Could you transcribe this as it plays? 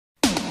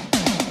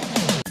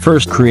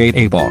First create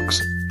a box.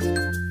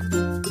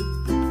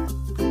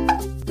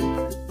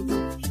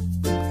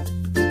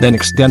 Then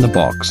extend the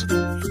box.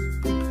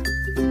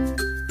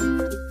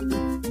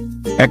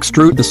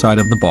 Extrude the side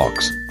of the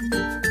box.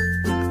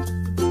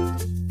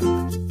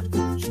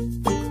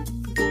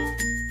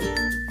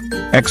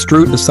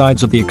 Extrude the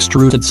sides of the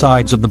extruded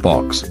sides of the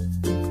box.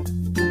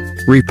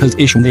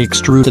 Reposition the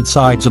extruded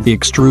sides of the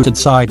extruded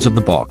sides of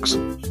the box.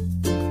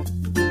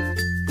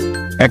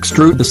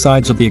 Extrude the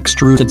sides of the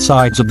extruded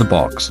sides of the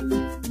box.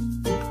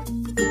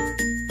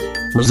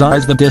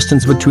 Resize the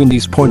distance between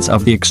these points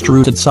of the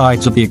extruded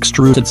sides of the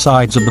extruded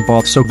sides of the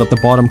box so that the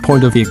bottom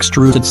point of the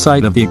extruded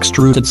side of the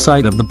extruded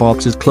side of the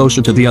box is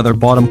closer to the other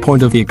bottom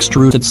point of the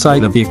extruded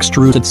side of the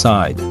extruded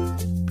side.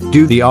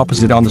 Do the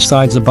opposite on the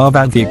sides above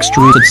at the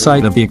extruded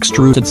side of the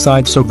extruded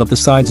side so that the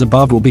sides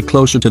above will be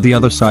closer to the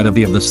other side of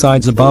the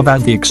sides above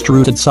at the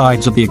extruded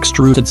sides of the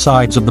extruded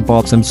sides of the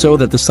box, and so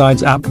that the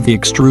sides at the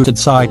extruded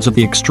sides of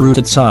the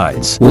extruded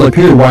sides will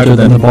appear wider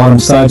than the bottom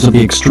sides of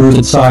the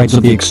extruded sides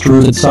of the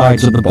extruded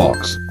sides of the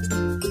box.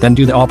 Then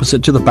do the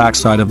opposite to the back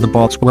side of the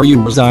box, where you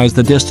resize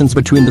the distance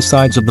between the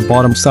sides of the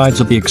bottom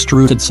sides of the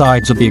extruded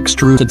sides of the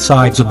extruded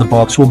sides of the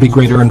box will be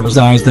greater, and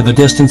resize the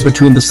distance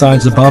between the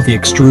sides above the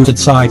extruded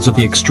sides of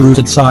the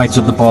extruded sides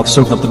of the box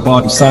so that the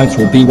bottom sides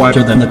will be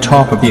wider than the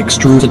top of the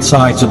extruded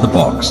sides of the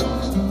box.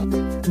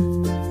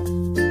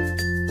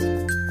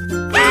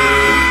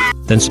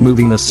 Then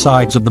smoothing the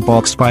sides of the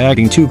box by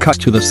adding 2 cuts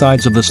to the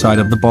sides of the side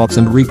of the box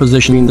and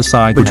repositioning the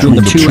side between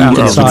the 2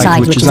 outer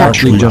sides, which is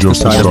actually just the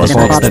side of the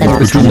box that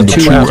is between the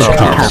 2 outer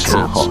cuts.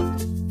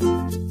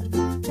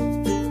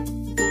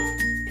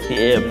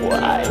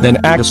 Then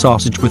add a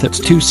sausage with its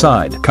 2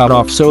 sides cut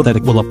off so that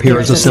it will appear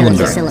as a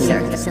cylinder.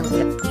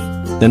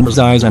 Then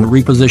resize and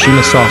reposition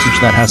the sausage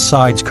that has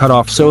sides cut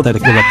off so that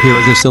it will appear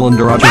as a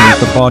cylinder underneath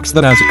the box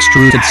that has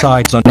extruded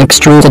sides on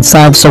extruded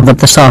sides so that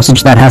the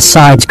sausage that has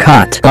sides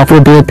cut off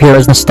will appear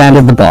as the stand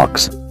of the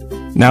box.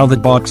 Now the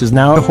box is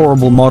now a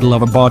horrible model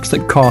of a box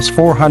that costs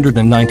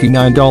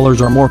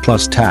 $499 or more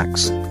plus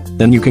tax.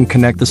 Then you can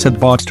connect the said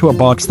box to a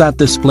box that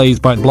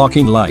displays by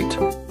blocking light.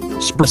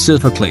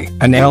 Specifically,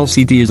 an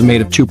LCD is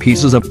made of 2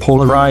 pieces of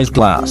polarized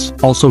glass,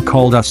 also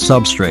called a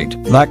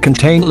substrate, that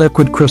contain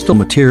liquid crystal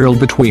material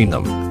between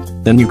them.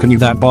 Then you can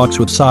use that box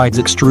with sides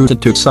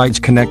extruded to sides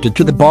connected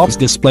to the box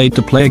displayed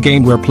to play a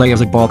game where play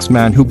as a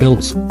boxman who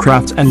builds,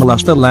 crafts and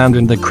molests the land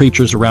and the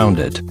creatures around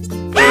it.